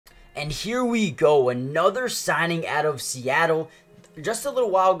And here we go, another signing out of Seattle. Just a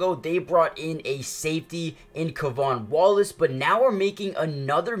little while ago, they brought in a safety in Kevon Wallace, but now we're making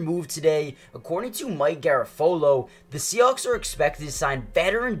another move today. According to Mike Garafolo, the Seahawks are expected to sign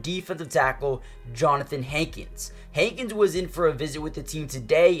veteran defensive tackle Johnathan Hankins. Hankins was in for a visit with the team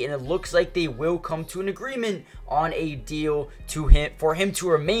today, and it looks like they will come to an agreement on a deal for him to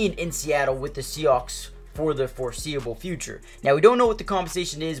remain in Seattle with the Seahawks for the foreseeable future. Now, we don't know what the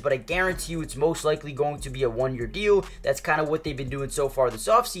compensation is, but I guarantee you it's most likely going to be a one-year deal. That's kind of what they've been doing so far this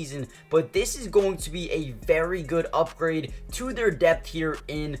offseason, but this is going to be a very good upgrade to their depth here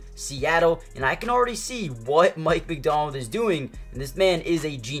in Seattle, and I can already see what Mike Macdonald is doing, and this man is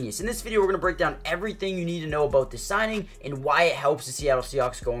a genius. In this video, we're going to break down everything you need to know about this signing and why it helps the Seattle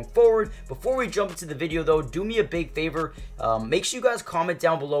Seahawks going forward. Before we jump into the video, though, do me a big favor. Make sure you guys comment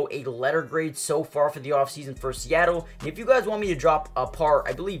down below a letter grade so far for the offseason for Seattle, and if you guys want me to drop a part,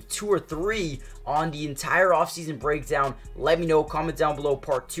 I believe 2 or 3 on the entire offseason breakdown, let me know. Comment down below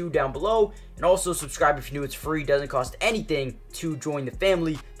part 2 down below, and also subscribe if you're new. It's free, doesn't cost anything to join the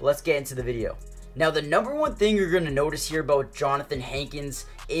family. But let's get into the video. Now, the number one thing you're going to notice here about Johnathan Hankins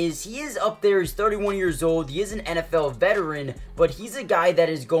is he is up there. He's 31 years old. He is an NFL veteran, but he's a guy that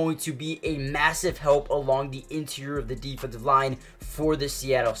is going to be a massive help along the interior of the defensive line for the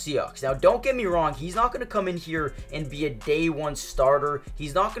Seattle Seahawks. Now, don't get me wrong. He's not going to come in here and be a day one starter.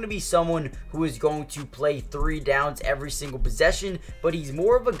 He's not going to be someone who is going to play 3 downs every single possession, but he's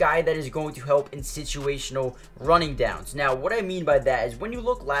more of a guy that is going to help in situational running downs. Now, what I mean by that is when you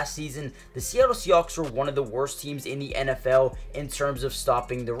look last season, the Seattle Seahawks were one of the worst teams in the NFL in terms of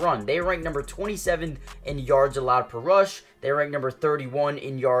stopping the run. They ranked number 27 in yards allowed per rush. They ranked number 31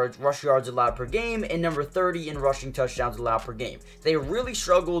 in rush yards allowed per game, and number 30 in rushing touchdowns allowed per game. They really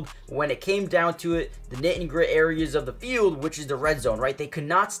struggled when it came down to it, the knit and grit areas of the field, which is the red zone, right? They could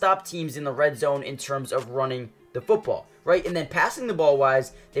not stop teams in the red zone in terms of running the football, right? And then passing the ball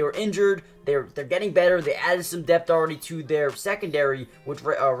wise, they were injured. They're getting better. They added some depth already to their secondary, which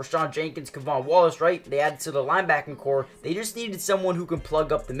Rashawn Jenkins, Kevon Wallace, right? They added to the linebacking core. They just needed someone who can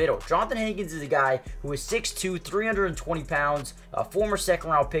plug up the middle. Johnathan Hankins is a guy who is 6'2", 320 pounds, a former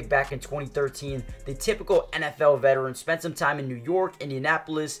second-round pick back in 2013. The typical NFL veteran, spent some time in New York,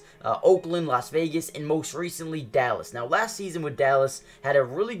 Indianapolis, Oakland, Las Vegas, and most recently Dallas. Now, last season with Dallas, had a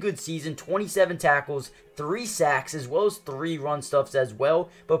really good season, 27 tackles, 3 sacks, as well as 3 run stuffs as well,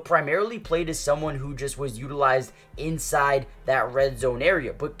 but primarily played as someone who just was utilized inside that red zone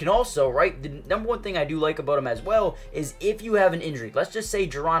area, but can also, right, the number one thing I do like about him as well is if you have an injury, let's just say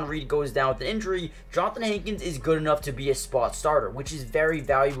Jerron Reed goes down with an injury, Johnathan Hankins is good enough to be a spot starter, which is very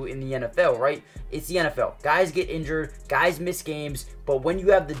valuable in the NFL, right? It's the NFL. Guys get injured, guys miss games, but when you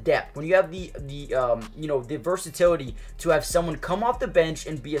have the depth, when you have the versatility to have someone come off the bench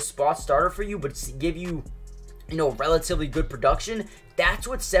and be a spot starter for you, but give you, relatively good production, that's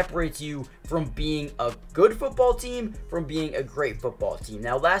what separates you from being a good football team from being a great football team.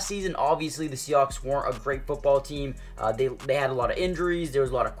 Now, last season, obviously, the Seahawks weren't a great football team. They had a lot of injuries. There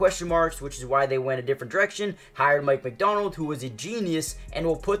was a lot of question marks, which is why they went a different direction, hired Mike Macdonald, who was a genius, and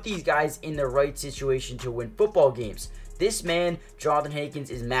will put these guys in the right situation to win football games. This man, Johnathan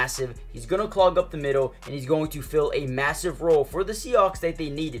Hankins, is massive. He's going to clog up the middle, and he's going to fill a massive role for the Seahawks that they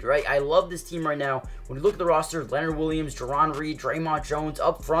needed, right? I love this team right now. When you look at the roster, Leonard Williams, Jerron Reed, Draymond Jones,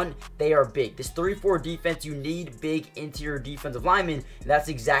 up front, they are big. This 3-4 defense, you need big interior defensive linemen, and that's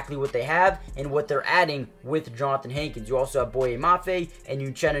exactly what they have and what they're adding with Johnathan Hankins. You also have Boye Mafe and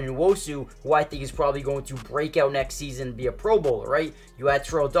Uchenna Nwosu, who I think is probably going to break out next season and be a Pro Bowler, right? You add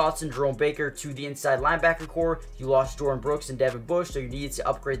Terrell Dotson, Jerome Baker to the inside linebacker core. You lost Jordan Brooks and Devin Bush, so you needed to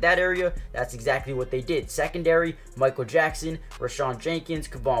upgrade that area. That's exactly what they did. Secondary, Michael Jackson, Rashawn Jenkins,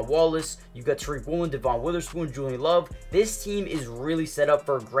 Kevon Wallace. You've got Tariq Woolen, Devon Witherspoon, Julian Love. This team is really set up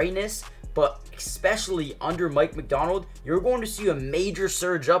for greatness, but especially under Mike Macdonald, you're going to see a major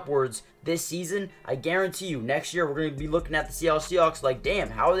surge upwards this season. I guarantee you, next year we're going to be looking at the Seattle Seahawks like, damn,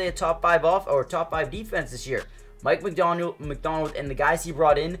 how are they a top 5 defense this year? Mike Macdonald and the guys he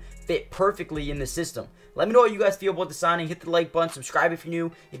brought in fit perfectly in the system. Let me know how you guys feel about the signing. Hit the like button, subscribe if you're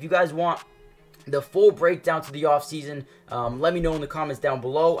new. If you guys want the full breakdown to the offseason, let me know in the comments down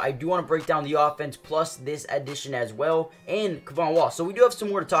below. I do want to break down the offense plus this addition as well, and Kevon Wallace. So we do have some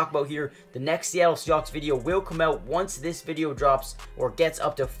more to talk about here. The next Seattle Seahawks video will come out once this video drops or gets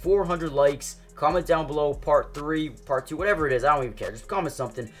up to 400 likes. Comment down below part 3, part 2, whatever it is. I don't even care. Just comment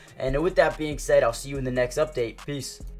something. And with that being said, I'll see you in the next update. Peace.